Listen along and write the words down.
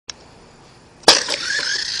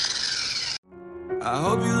I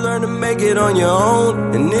hope you learn to make it on your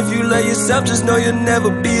own. And if you love yourself, just know you'll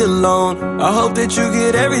never be alone. I hope that you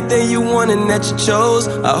get everything you want and that you chose.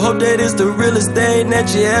 I hope that it's the realest thing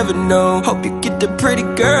that you ever know. Hope you get the pretty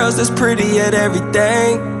girls that's pretty at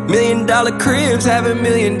everything. $1 million cribs, having $1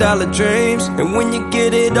 million dreams. And when you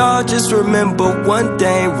get it all, just remember one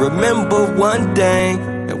thing. Remember one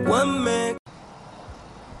thing. That one man.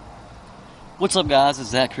 What's up, guys? It's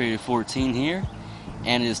Zach Creative 14 here,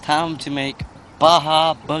 and it is time to make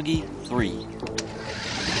Baja Buggy 3.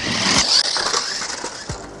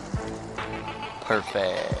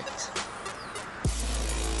 Perfect.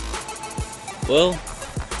 Well,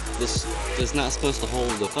 this is not supposed to hold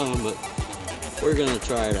the phone, but we're gonna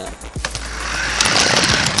try it out.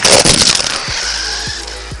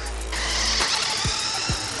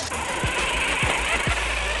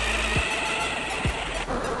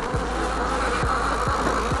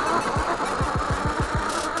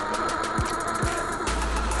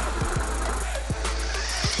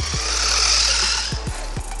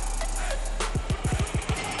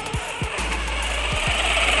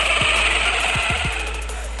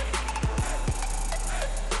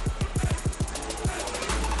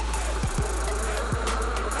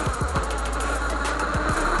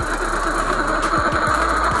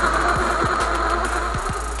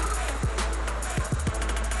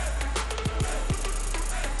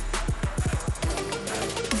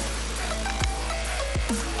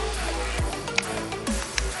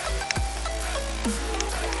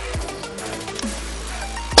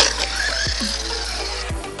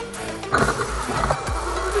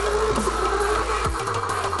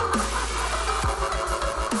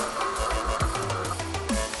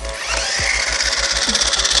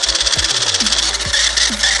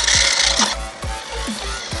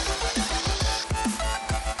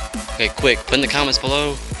 Okay, quick, put in the comments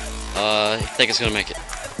below if you think it's gonna make it.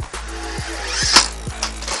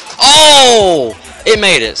 Oh! It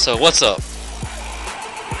made it, so what's up?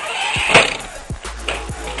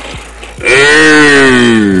 Oh!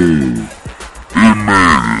 It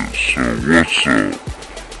made it, so what's up?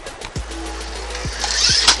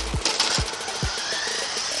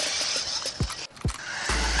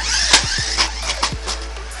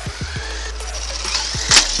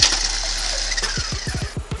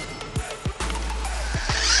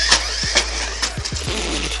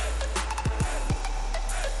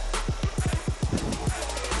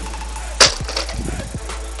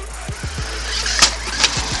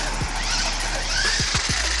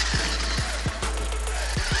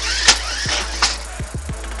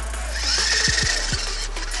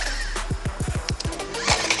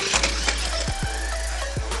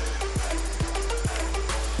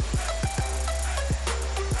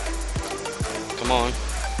 Come on.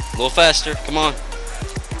 A little faster. Come on.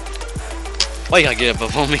 Why you gotta get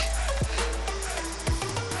up on me?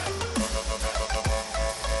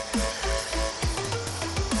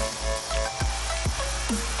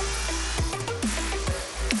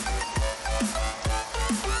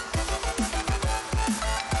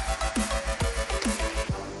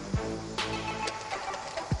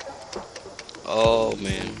 Oh,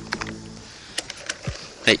 man.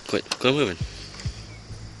 Hey, quit moving.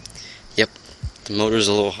 Yep. The motor's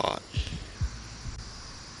a little hot.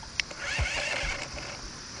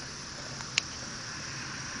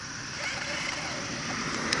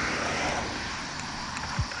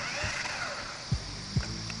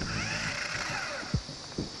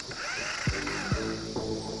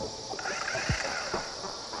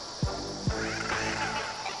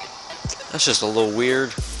 That's just a little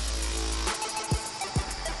weird.